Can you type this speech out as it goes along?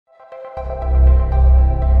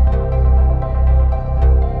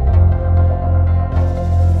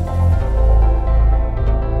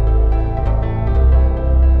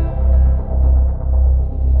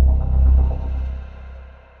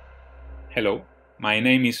My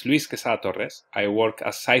name is Quesada Torres. I work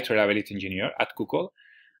as site reliability engineer at Google.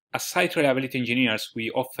 As site reliability engineers,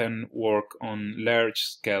 we often work on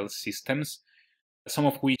large-scale systems, some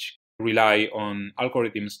of which rely on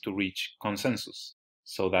algorithms to reach consensus,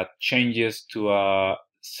 so that changes to a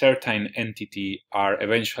certain entity are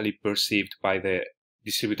eventually perceived by the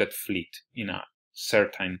distributed fleet in a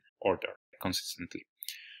certain order consistently.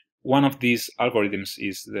 One of these algorithms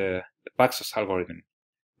is the Paxos algorithm,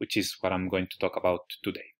 which is what I'm going to talk about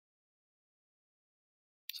today.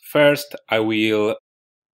 First, I will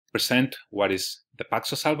present what is the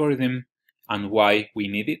Paxos algorithm and why we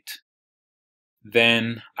need it.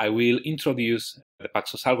 Then I will introduce the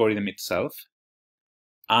Paxos algorithm itself.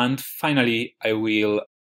 And finally, I will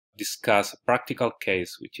discuss a practical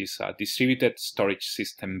case, which is a distributed storage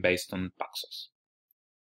system based on Paxos.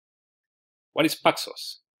 What is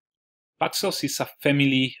Paxos? Paxos is a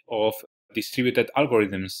family of distributed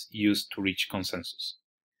algorithms used to reach consensus.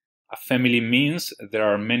 A family means there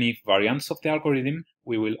are many variants of the algorithm.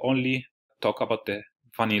 We will only talk about the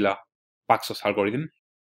vanilla Paxos algorithm.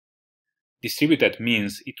 Distributed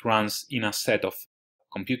means it runs in a set of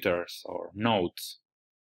computers or nodes.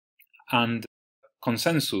 And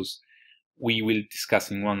consensus, we will discuss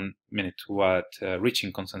in 1 minute what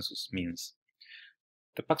reaching consensus means.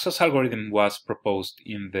 The Paxos algorithm was proposed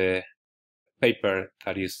in the paper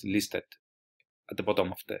that is listed at the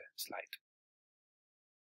bottom of the slide.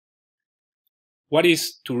 What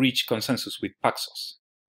is to reach consensus with Paxos?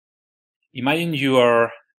 Imagine you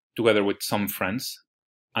are together with some friends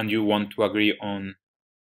and you want to agree on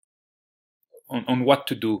what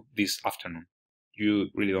to do this afternoon. You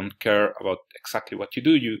really don't care about exactly what you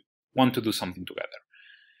do, you want to do something together.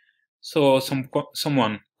 So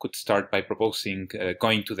someone could start by proposing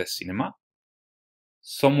going to the cinema.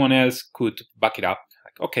 Someone else could back it up,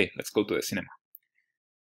 like, okay, let's go to the cinema.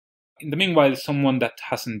 In the meanwhile, someone that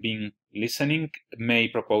hasn't been listening may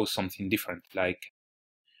propose something different, like,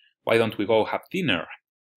 why don't we go have dinner?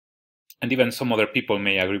 And even some other people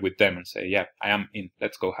may agree with them and say, yeah, I am in,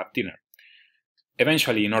 let's go have dinner.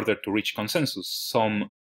 Eventually, in order to reach consensus, some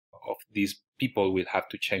of these people will have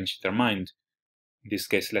to change their mind. In this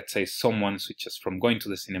case, let's say someone switches from going to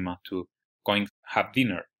the cinema to going have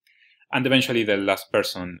dinner. And eventually the last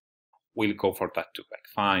person will go for that too, like,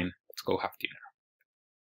 fine, let's go have dinner.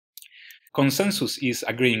 Consensus is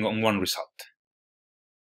agreeing on one result.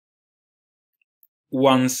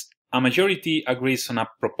 Once a majority agrees on a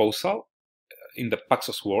proposal, in the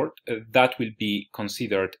Paxos world, that will be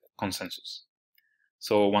considered consensus.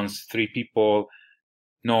 So once 3 people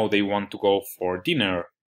know they want to go for dinner,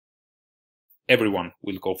 everyone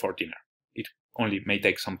will go for dinner. It only may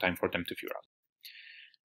take some time for them to figure out.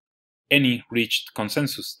 Any reached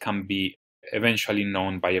consensus can be eventually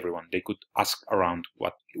known by everyone. They could ask around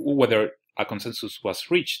whether a consensus was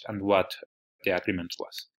reached and what the agreement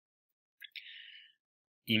was.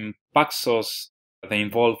 In Paxos, the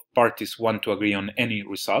involved parties want to agree on any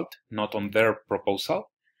result, not on their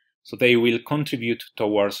proposal, so they will contribute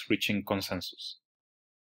towards reaching consensus.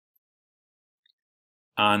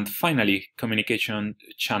 And finally, communication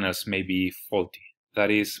channels may be faulty. That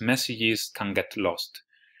is, messages can get lost.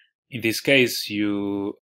 In this case,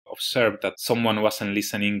 you observe that someone wasn't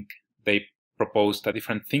listening, they proposed a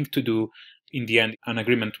different thing to do. In the end, an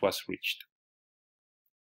agreement was reached.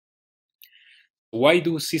 Why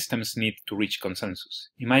do systems need to reach consensus?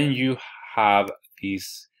 Imagine you have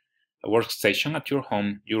this workstation at your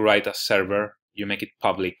home, you write a server, you make it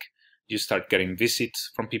public, you start getting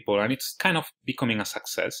visits from people, and it's kind of becoming a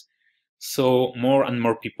success. So more and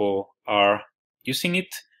more people are using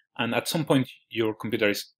it, and at some point your computer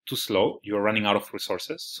is too slow, you're running out of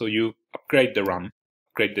resources, so you upgrade the RAM,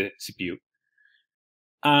 upgrade the CPU,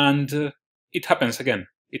 and it happens again.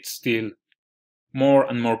 It's still more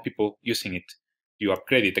and more people using it. You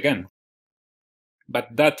upgrade it again. But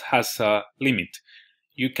that has a limit.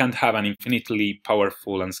 You can't have an infinitely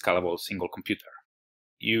powerful and scalable single computer.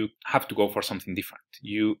 You have to go for something different.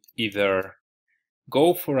 You either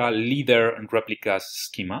go for a leader-replica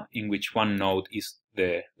schema in which one node is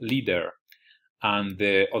the leader and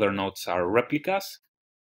the other nodes are replicas.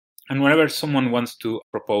 And whenever someone wants to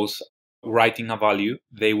propose writing a value,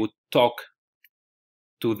 they would talk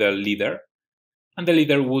to the leader, and the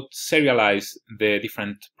leader would serialize the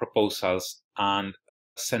different proposals and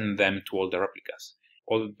send them to all the replicas.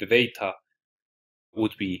 All the data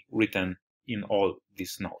would be written in all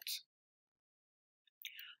these nodes.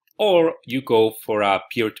 Or you go for a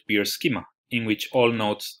peer-to-peer schema in which all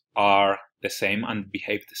nodes are the same and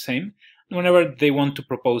behave the same. And whenever they want to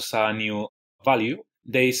propose a new value,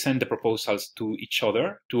 they send the proposals to each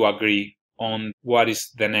other to agree on what is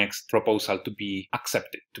the next proposal to be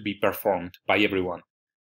accepted, to be performed by everyone,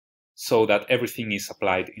 so that everything is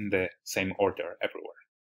applied in the same order everywhere,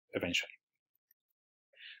 eventually.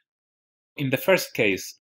 In the first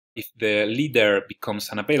case, if the leader becomes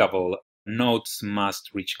unavailable, nodes must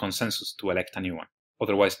reach consensus to elect a new one.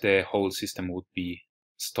 Otherwise, the whole system would be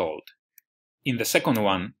stalled. In the second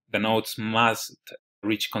one, the nodes must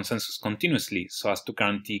reach consensus continuously so as to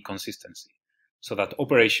guarantee consistency, so that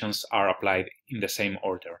operations are applied in the same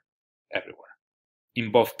order everywhere.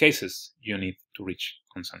 In both cases, you need to reach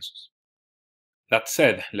consensus. That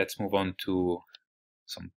said, let's move on to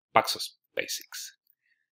some Paxos basics.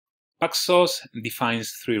 Paxos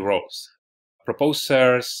defines three roles: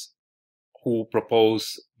 proposers who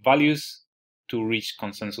propose values to reach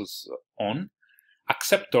consensus on,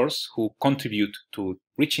 acceptors who contribute to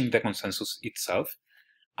reaching the consensus itself,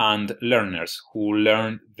 and learners who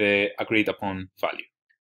learn the agreed upon value.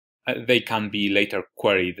 They can be later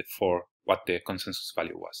queried for what the consensus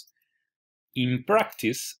value was. In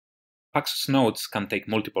practice, Paxos nodes can take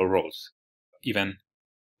multiple roles, even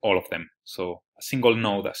all of them. So a single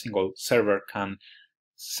node, a single server can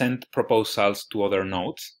send proposals to other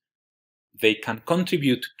nodes. They can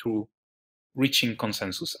contribute to reaching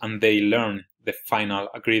consensus, and they learn the final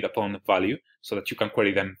agreed upon value so that you can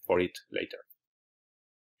query them for it later.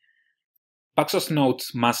 Paxos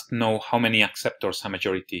nodes must know how many acceptors a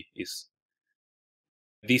majority is.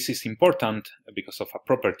 This is important because of a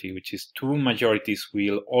property, which is two majorities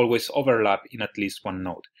will always overlap in at least one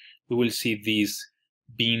node. We will see these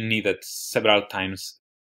being needed several times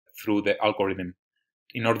through the algorithm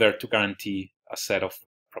in order to guarantee a set of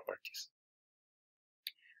properties.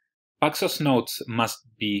 Paxos nodes must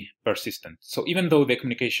be persistent. So even though the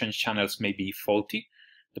communication channels may be faulty,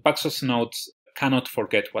 the Paxos nodes cannot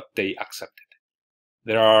forget what they accepted.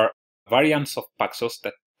 There are variants of Paxos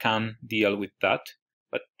that can deal with that,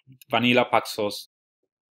 but vanilla Paxos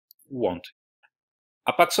won't.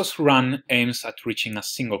 A Paxos run aims at reaching a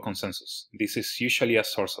single consensus. This is usually a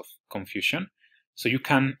source of confusion, so you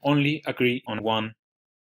can only agree on one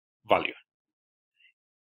value.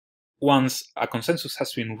 Once a consensus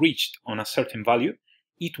has been reached on a certain value,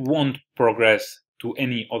 it won't progress to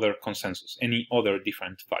any other consensus, any other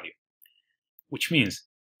different value. Which means,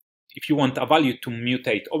 if you want a value to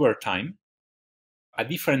mutate over time, a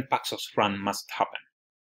different Paxos run must happen.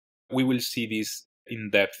 We will see this in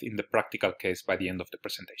depth in the practical case by the end of the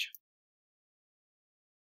presentation.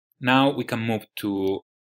 Now we can move to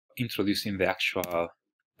introducing the actual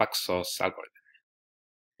Paxos algorithm.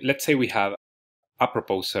 Let's say we have a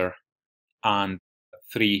proposer and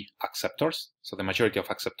 3 acceptors. So the majority of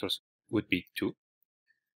acceptors would be 2.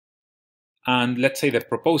 And let's say the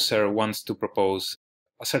proposer wants to propose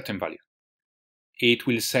a certain value. It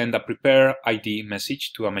will send a prepare ID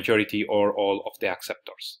message to a majority or all of the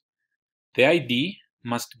acceptors. The ID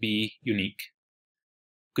must be unique.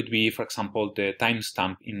 Could be, for example, the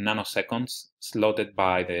timestamp in nanoseconds slotted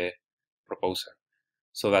by the proposer,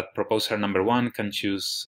 so that proposer number 1 can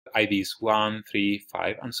choose IDs 1, 3,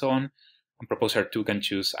 5, and so on, and proposer 2 can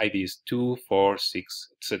choose IDs 2, 4, 6,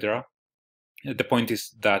 etc. The point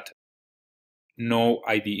is that no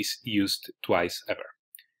ID is used twice ever.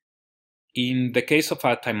 In the case of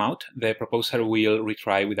a timeout, the proposer will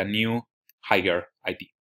retry with a new, higher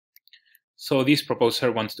ID. So this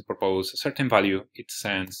proposer wants to propose a certain value. It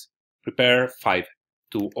sends prepare 5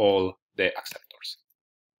 to all the acceptors.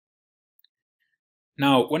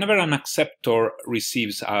 Now, whenever an acceptor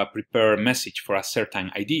receives a prepare message for a certain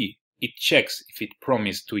ID, it checks if it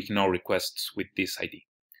promised to ignore requests with this ID.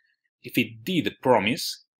 If it did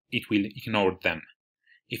promise, it will ignore them.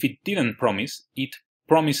 If it didn't promise, it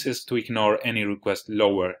promises to ignore any request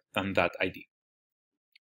lower than that ID.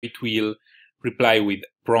 It will reply with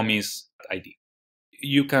promise ID.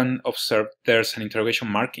 You can observe there's an interrogation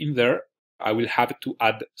mark in there. I will have to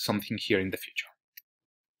add something here in the future.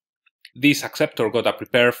 This acceptor got a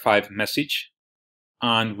prepare 5 message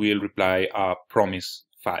and will reply a promise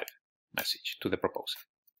 5 message to the proposer.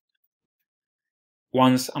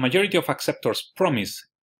 Once a majority of acceptors promise,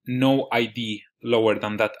 no ID lower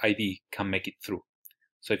than that ID can make it through.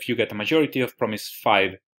 So if you get a majority of promise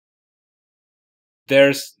 5,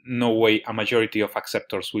 there's no way a majority of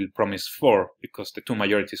acceptors will promise 4 because the two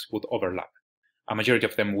majorities would overlap. A majority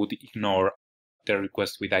of them would ignore the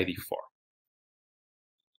request with ID 4.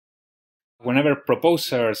 Whenever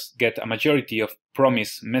proposers get a majority of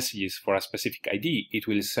promise messages for a specific ID, it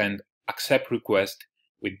will send accept request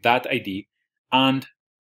with that ID and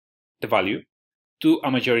the value to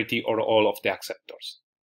a majority or all of the acceptors.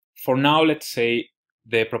 For now, let's say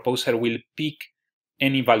the proposer will pick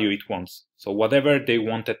any value it wants. So whatever they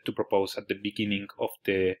wanted to propose at the beginning of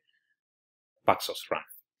the Paxos run.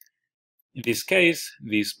 In this case,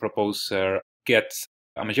 this proposer gets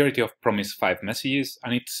a majority of promise 5 messages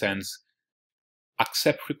and it sends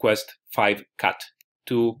accept request 5 cat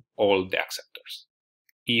to all the acceptors.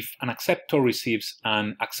 If an acceptor receives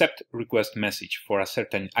an accept request message for a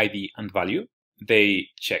certain ID and value, they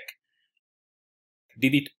check,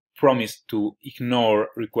 did it promise to ignore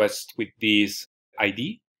requests with this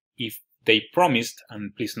ID? If they promised,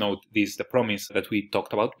 and please note this is the promise that we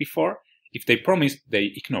talked about before, if they promised,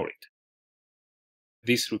 they ignore it.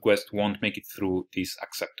 This request won't make it through this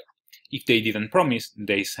acceptor. If they didn't promise,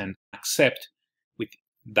 they send accept with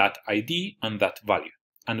that ID and that value,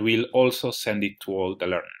 and we'll also send it to all the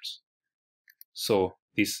learners. So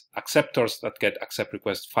these acceptors that get accept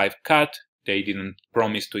request 5 cat, they didn't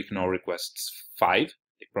promise to ignore requests 5,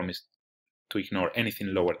 they promised to ignore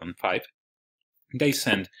anything lower than 5. They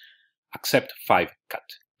send accept 5 cat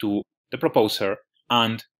to the proposer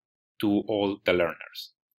and to all the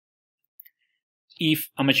learners. If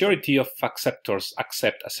a majority of acceptors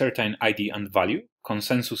accept a certain ID and value,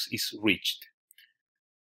 consensus is reached.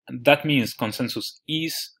 That means consensus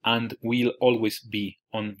is and will always be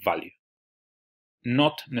on value,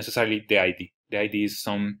 not necessarily the ID. The ID is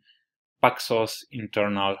some Paxos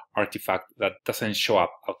internal artifact that doesn't show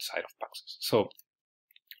up outside of Paxos. So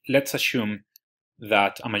let's assume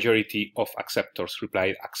that a majority of acceptors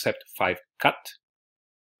replied accept 5 cat.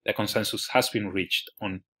 The consensus has been reached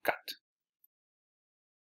on cat.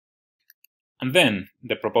 And then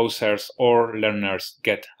the proposers or learners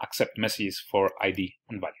get accept messages for ID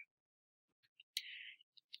and value.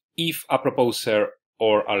 If a proposer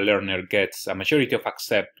or a learner gets a majority of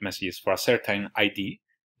accept messages for a certain ID,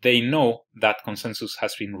 they know that consensus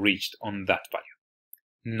has been reached on that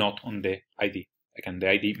value, not on the ID. Again, the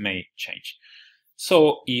ID may change.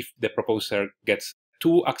 So if the proposer gets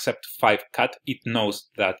 2 accept 5 cat, it knows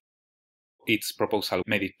that its proposal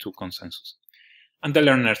made it to consensus. And the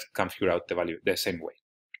learners can figure out the value the same way.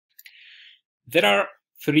 There are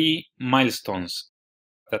 3 milestones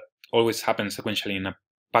that always happen sequentially in a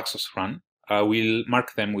Paxos run. We'll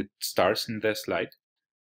mark them with stars in the slide.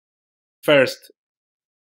 First,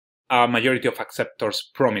 a majority of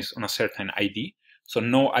acceptors promise on a certain ID, so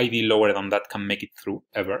no ID lower than that can make it through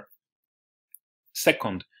ever.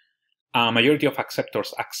 Second, a majority of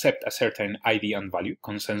acceptors accept a certain ID and value.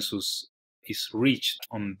 Consensus is reached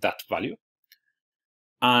on that value.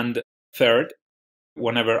 And third,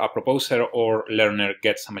 whenever a proposer or learner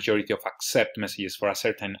gets a majority of accept messages for a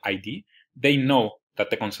certain ID, they know that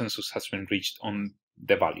the consensus has been reached on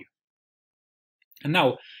the value. And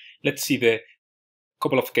now, let's see the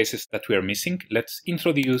couple of cases that we are missing. Let's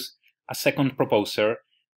introduce a second proposer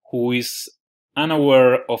who is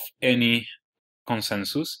unaware of any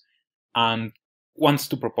consensus and wants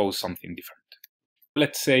to propose something different.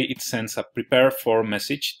 Let's say it sends a prepare for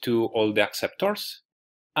message to all the acceptors,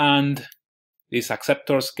 and these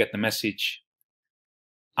acceptors get the message.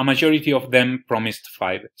 A majority of them promised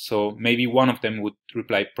 5, so maybe one of them would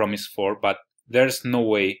reply promise 4, but there's no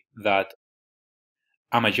way that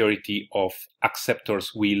a majority of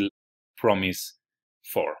acceptors will promise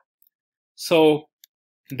 4. So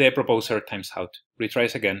the proposer times out,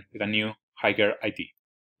 retries again with a new higher ID,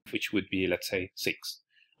 which would be, let's say, 6,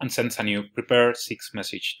 and sends a new prepare 6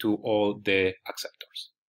 message to all the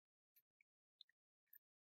acceptors.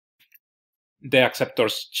 The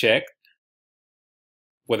acceptors check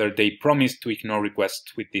whether they promised to ignore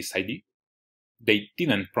requests with this ID. They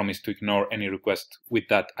didn't promise to ignore any request with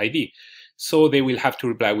that ID, so they will have to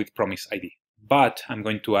reply with promise ID. But I'm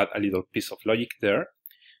going to add a little piece of logic there.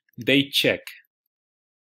 They check,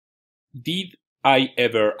 did I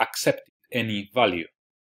ever accept any value?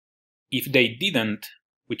 If they didn't,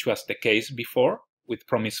 which was the case before with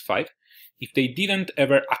promise 5, if they didn't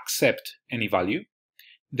ever accept any value,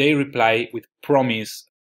 they reply with promise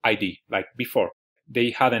ID, like before.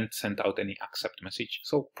 They hadn't sent out any accept message,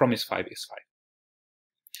 so promise 5 is 5.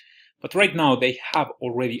 But right now they have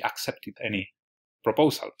already accepted any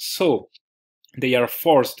proposal, so they are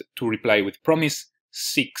forced to reply with promise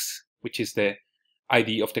 6, which is the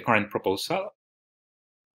ID of the current proposal,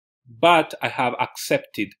 but I have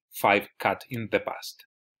accepted 5 cat in the past.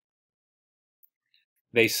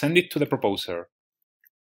 They send it to the proposer,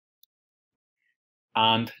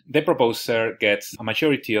 and the proposer gets a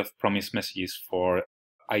majority of promise messages for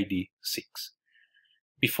ID 6.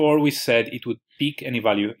 Before we said it would pick any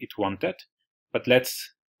value it wanted, but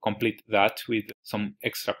let's complete that with some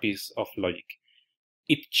extra piece of logic.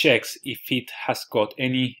 It checks if it has got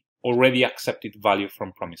any already accepted value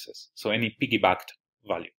from promises, so any piggybacked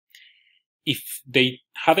value. if they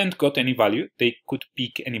hadn't got any value, they could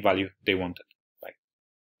pick any value they wanted, like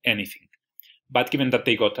anything. But given that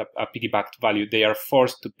they got a piggybacked value, they are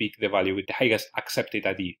forced to pick the value with the highest accepted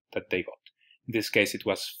ID that they got. In this case, it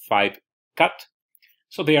was 5 cat.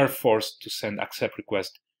 So they are forced to send accept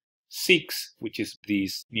request 6, which is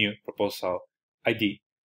this new proposal ID,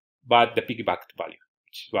 but the piggybacked value,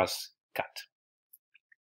 which was cat.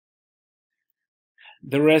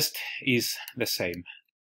 The rest is the same.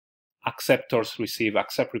 Acceptors receive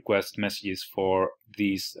accept request messages for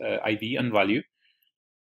this ID and value.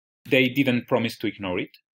 They didn't promise to ignore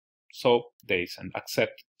it, so they send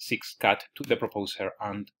accept 6 cat to the proposer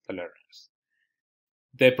and the learners.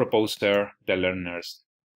 The proposer, the learners,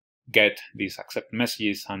 get these accept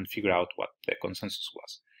messages and figure out what the consensus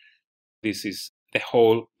was. This is the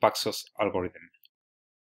whole Paxos algorithm.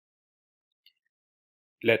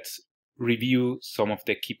 Let's review some of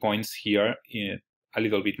the key points here in a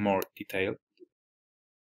little bit more detail.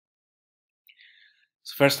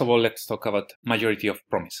 So first of all, let's talk about majority of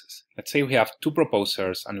promises. Let's say we have 2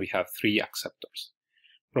 proposers and we have 3 acceptors.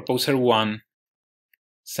 Proposer 1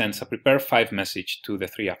 sends a prepare 5 message to the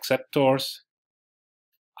 3 acceptors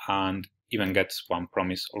and even gets 1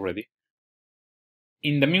 promise already.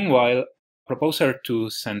 In the meanwhile, proposer 2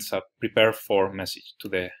 sends a prepare 4 message to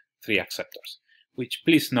the 3 acceptors, which,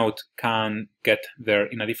 please note, can get there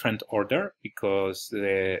in a different order because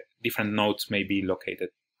the different nodes may be located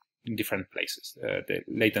in different places. The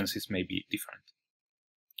latencies may be different.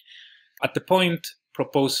 At the point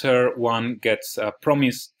proposer 1 gets a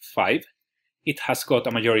promise 5, it has got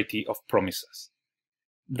a majority of promises.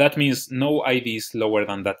 That means no IDs lower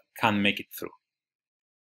than that can make it through.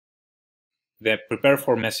 The prepare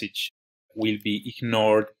for message will be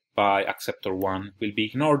ignored by acceptor 1, will be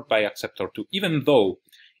ignored by acceptor 2, even though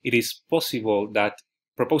it is possible that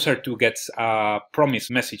proposer 2 gets a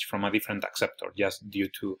promise message from a different acceptor just due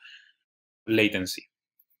to latency.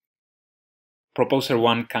 Proposer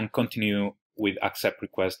 1 can continue with accept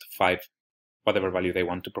request 5, whatever value they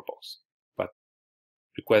want to propose, but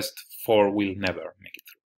request 4 will never make it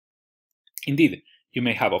through. Indeed, you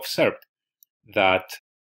may have observed that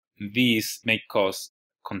these may cause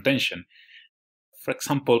contention. For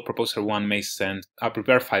example, proposer 1 may send a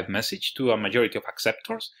prepare 5 message to a majority of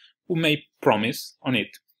acceptors who may promise on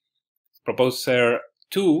it. Proposer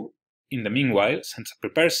 2, in the meanwhile, sends a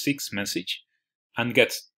prepare 6 message and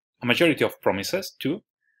gets a majority of promises too.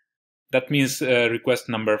 That means request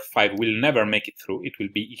number 5 will never make it through. It will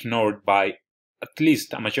be ignored by at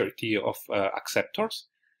least a majority of acceptors.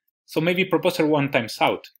 So maybe proposer 1 times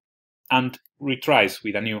out and retries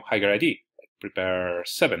with a new higher ID, like prepare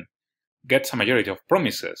 7, gets a majority of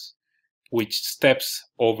promises, which steps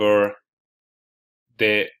over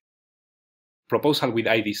the proposal with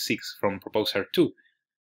ID 6 from proposer 2,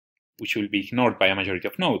 which will be ignored by a majority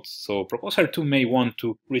of nodes. So proposer 2 may want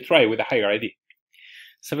to retry with a higher ID.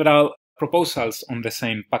 Several proposals on the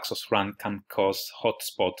same Paxos run can cause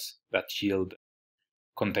hotspots that yield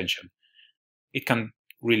contention. It can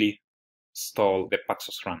really stall the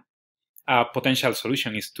Paxos run. A potential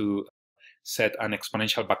solution is to set an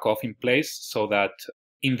exponential backoff in place so that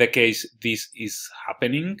in the case this is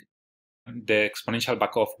happening, the exponential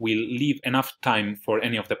backoff will leave enough time for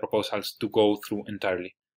any of the proposals to go through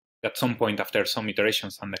entirely. At some point after some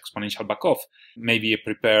iterations on the exponential backoff, maybe a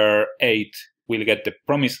prepare 8 will get the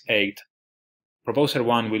promise 8, proposer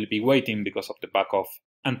 1 will be waiting because of the backoff,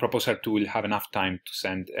 and proposer 2 will have enough time to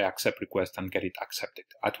send an accept request and get it accepted,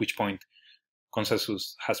 at which point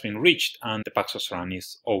consensus has been reached and the Paxos run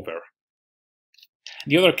is over.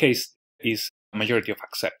 The other case is a majority of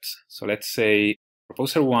accepts. So let's say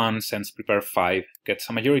proposer 1 sends prepare 5, gets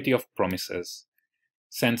a majority of promises,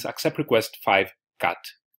 sends accept request 5 cat,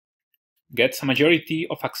 gets a majority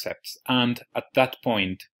of accepts, and at that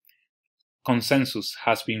point consensus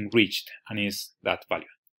has been reached and is that value,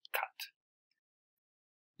 cat.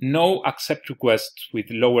 No accept requests with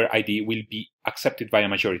lower ID will be accepted by a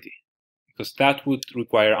majority, because that would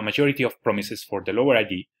require a majority of promises for the lower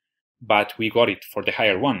ID, but we got it for the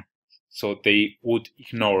higher one, so they would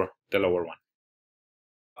ignore the lower one.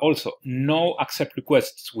 Also, no accept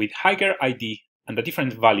requests with higher ID and a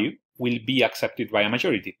different value will be accepted by a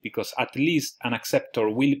majority, because at least an acceptor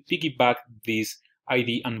will piggyback this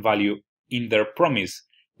ID and value in their promise,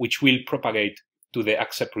 which will propagate to the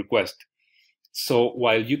accept request. So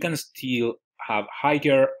while you can still have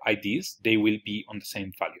higher IDs, they will be on the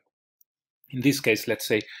same value. In this case, let's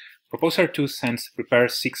say proposer 2 sends prepare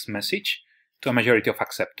 6 message to a majority of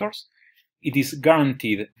acceptors. It is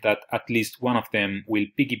guaranteed that at least one of them will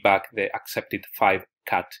piggyback the accepted 5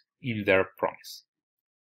 cat in their promise,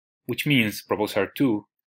 which means proposer 2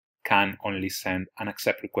 can only send an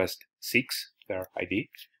accept request 6, their ID,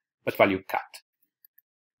 but value cat,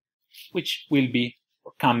 which will be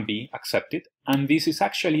or can be accepted. And this is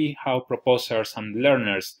actually how proposers and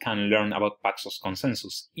learners can learn about Paxos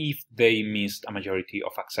consensus if they missed a majority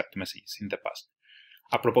of accept messages in the past.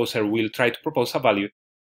 A proposer will try to propose a value,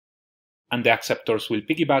 and the acceptors will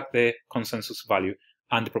piggyback the consensus value,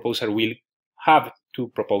 and the proposer will have to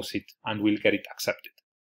propose it and will get it accepted.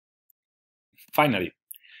 Finally,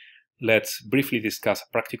 let's briefly discuss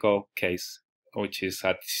a practical case, which is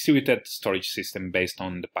a distributed storage system based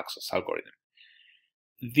on the Paxos algorithm.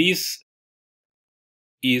 This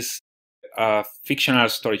is a fictional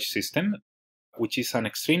storage system, which is an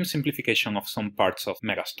extreme simplification of some parts of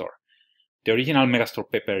Megastore. The original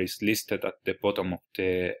Megastore paper is listed at the bottom of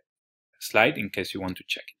the slide in case you want to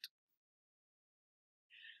check it.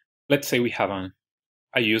 Let's say we have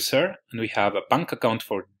a user and we have a bank account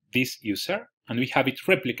for this user, and we have it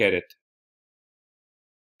replicated.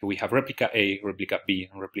 We have replica A, replica B,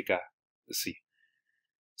 and replica C.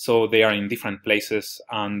 So they are in different places,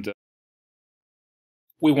 and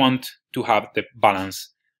we want to have the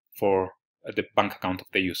balance for the bank account of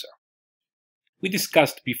the user. We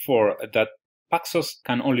discussed before that Paxos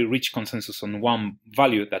can only reach consensus on one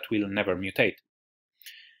value that will never mutate.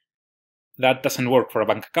 That doesn't work for a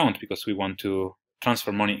bank account because we want to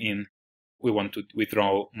transfer money in, we want to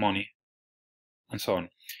withdraw money, and so on.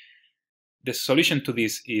 The solution to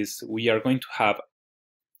this is we are going to have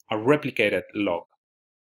a replicated log.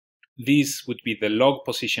 This would be the log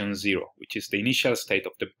position 0, which is the initial state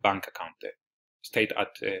of the bank account, the state at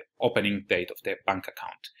the opening date of the bank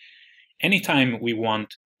account. Anytime we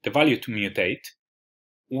want the value to mutate,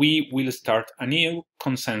 we will start a new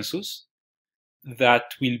consensus that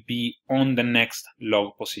will be on the next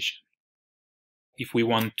log position. If we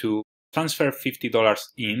want to transfer $50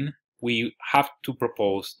 in, we have to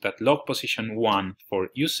propose that log position 1 for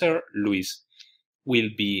user Luis will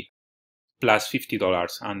be plus $50,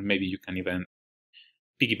 and maybe you can even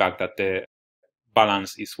piggyback that the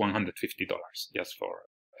balance is $150 just for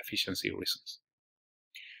efficiency reasons.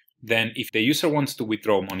 Then if the user wants to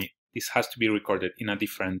withdraw money, this has to be recorded in a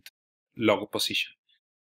different log position.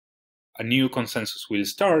 A new consensus will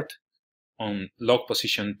start on log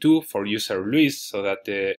position 2 for user Luis, so that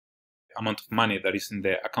the amount of money that is in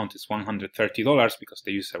the account is $130 because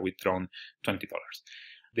the user withdrawn $20.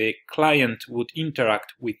 The client would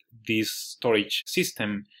interact with this storage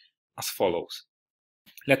system as follows.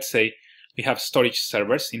 Let's say we have storage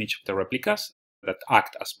servers in each of the replicas that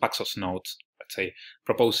act as Paxos nodes, let's say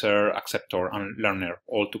proposer, acceptor, and learner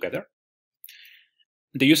all together.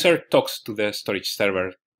 The user talks to the storage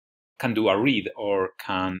server, can do a read, or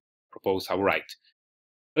can propose a write.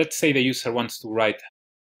 Let's say the user wants to write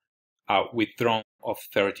a withdraw of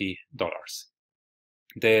 $30.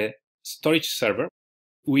 The storage server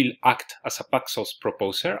will act as a Paxos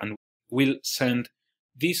proposer and will send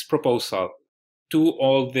this proposal to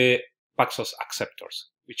all the Paxos acceptors,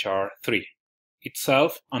 which are 3,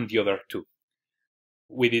 itself and the other 2.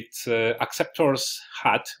 With its acceptors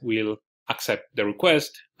hat will accept the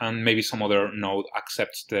request, and maybe some other node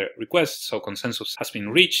accepts the request, so consensus has been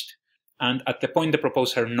reached. And at the point the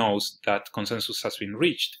proposer knows that consensus has been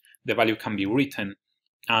reached, the value can be written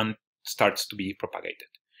and starts to be propagated.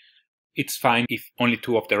 It's fine if only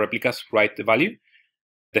 2 of the replicas write the value.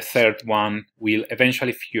 The third one will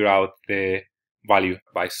eventually figure out the value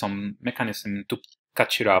by some mechanism to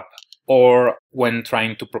catch it up, or when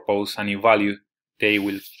trying to propose a new value, they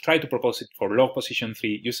will try to propose it for log position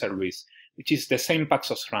 3 user Luis, which is the same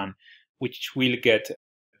Paxos run, which will get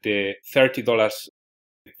the $30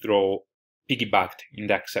 withdraw piggybacked in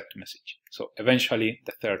the accept message. So eventually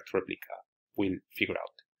the third replica will figure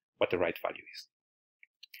out what the right value is.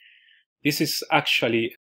 This is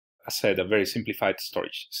actually, as I said, a very simplified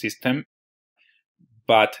storage system,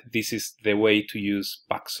 but this is the way to use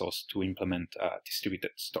Paxos to implement a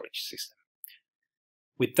distributed storage system.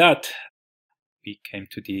 With that, we came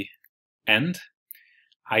to the end.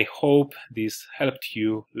 I hope this helped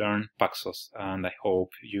you learn Paxos, and I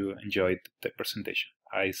hope you enjoyed the presentation.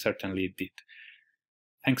 I certainly did.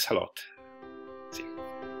 Thanks a lot.